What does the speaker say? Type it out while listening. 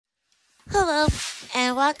Hello,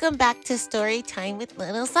 and welcome back to Storytime with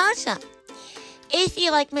Lil Sasha. If you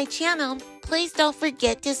like my channel, please don't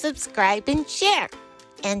forget to subscribe and share,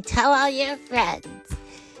 and tell all your friends.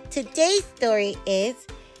 Today's story is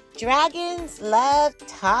Dragons Love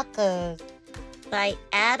Tacos by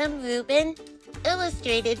Rubin,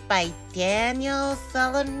 illustrated by Daniel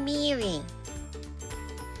Salamiri.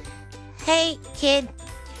 Hey kid,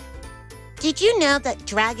 did you know that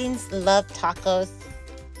dragons love tacos?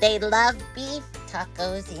 They love beef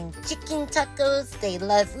tacos and chicken tacos. They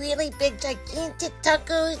love really big, gigantic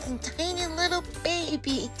tacos and tiny little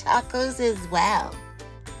baby tacos as well.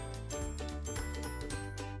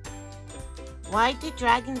 Why do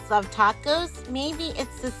dragons love tacos? Maybe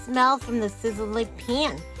it's the smell from the sizzling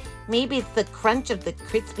pan. Maybe it's the crunch of the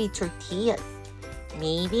crispy tortillas.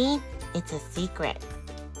 Maybe it's a secret.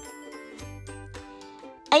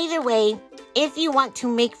 Either way, if you want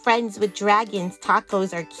to make friends with dragons,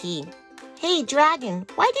 tacos are key. Hey dragon,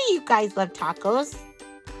 why do you guys love tacos?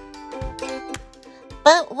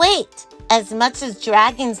 But wait, as much as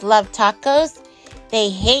dragons love tacos, they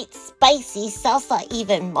hate spicy salsa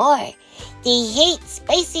even more. They hate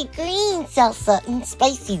spicy green salsa and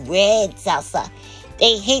spicy red salsa.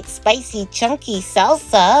 They hate spicy chunky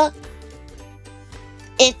salsa.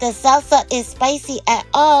 If the salsa is spicy at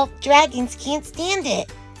all, dragons can't stand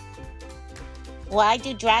it. Why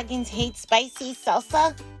do dragons hate spicy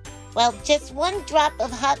salsa? Well, just one drop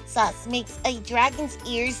of hot sauce makes a dragon's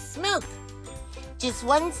ears smoke. Just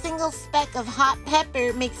one single speck of hot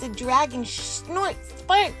pepper makes a dragon snort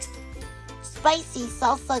sparks. Spicy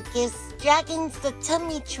salsa gives dragons the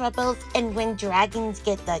tummy troubles, and when dragons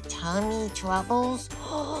get the tummy troubles,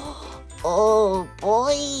 oh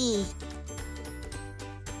boy.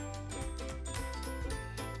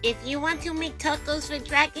 If you want to make tacos for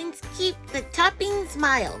dragons, keep the toppings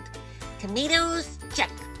mild. Tomatoes, check.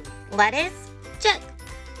 Lettuce, check.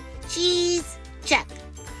 Cheese, check.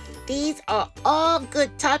 These are all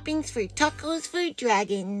good toppings for tacos for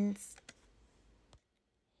dragons.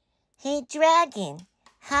 Hey dragon,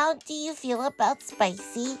 how do you feel about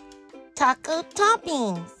spicy taco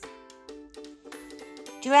toppings?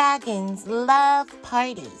 Dragons love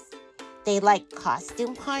parties. They like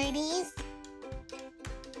costume parties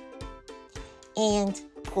and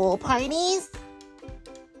pool parties.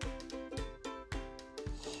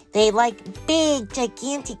 They like big,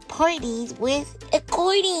 gigantic parties with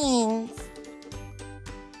accordions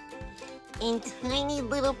and tiny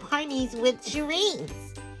little parties with charades.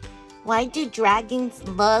 Why do dragons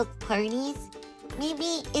love parties?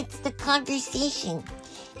 Maybe it's the conversation.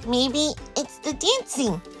 Maybe it's the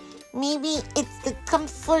dancing. Maybe it's the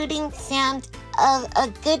comforting sound of a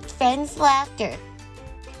good friend's laughter.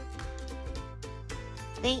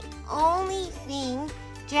 The only thing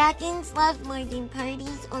dragons love more than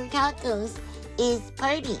parties or tacos is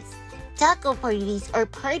parties. Taco parties or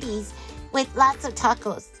parties with lots of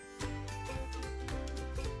tacos.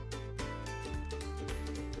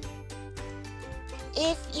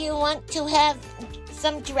 If you want to have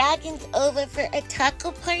some dragons over for a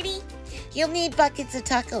taco party, you'll need buckets of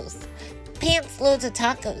tacos, pants loads of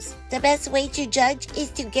tacos. The best way to judge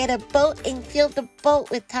is to get a boat and fill the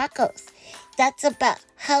boat with tacos. That's about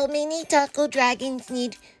how many taco dragons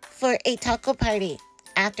need for a taco party.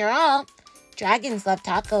 After all, dragons love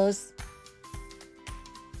tacos.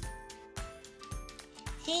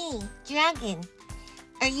 Hey, dragon,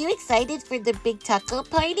 are you excited for the big taco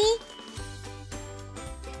party?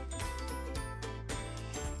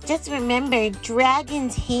 Just remember,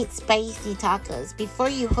 dragons hate spicy tacos. Before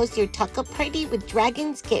you host your taco party with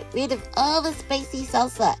dragons, get rid of all the spicy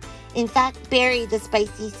salsa. In fact, bury the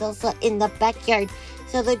spicy salsa in the backyard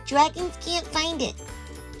so the dragons can't find it.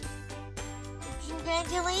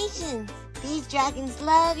 Congratulations! These dragons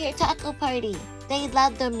love your taco party. They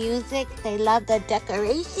love the music, they love the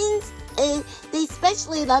decorations, and they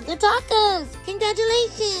especially love the tacos.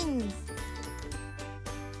 Congratulations!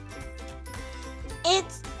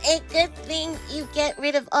 It's a good thing you get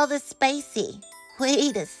rid of all the spicy.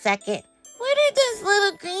 Wait a second. What are those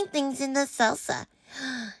little green things in the salsa?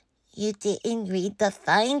 You didn't read the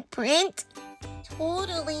fine print?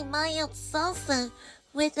 Totally mild salsa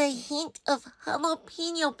with a hint of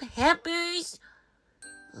jalapeno peppers.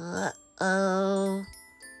 Uh-oh.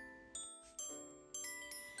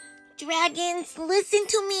 Dragons, listen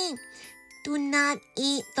to me. Do not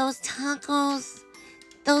eat those tacos.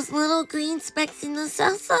 Those little green specks in the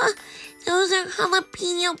salsa, those are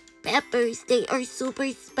jalapeno peppers. They are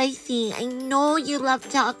super spicy. I know you love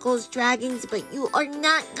tacos, dragons, but you are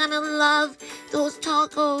not gonna love those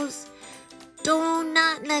tacos. Do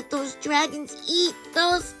not let those dragons eat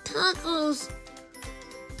those tacos.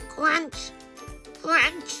 Crunch,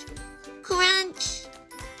 crunch, crunch.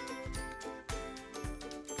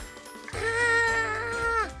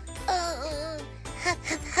 Ah, oh, hot,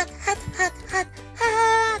 hot, hot, hot, hot, hot,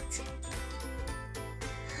 hot.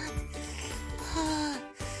 Hot.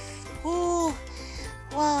 Oh,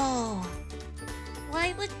 whoa.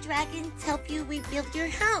 Why would dragons help you rebuild your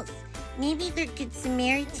house? Maybe they're good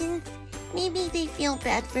Samaritans. Maybe they feel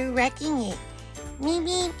bad for wrecking it.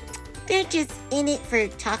 Maybe they're just in it for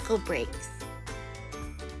taco breaks.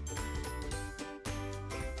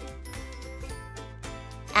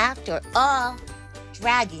 After all,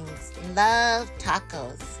 dragons love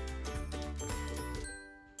tacos.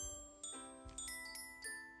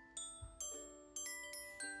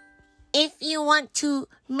 If you want to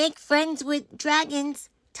make friends with dragons,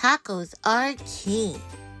 tacos are key.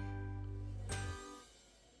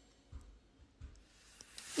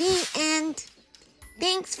 The end.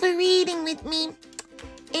 Thanks for reading with me.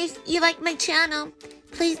 If you like my channel,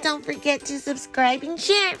 please don't forget to subscribe and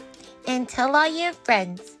share. And tell all your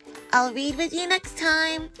friends. I'll read with you next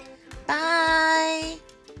time. Bye.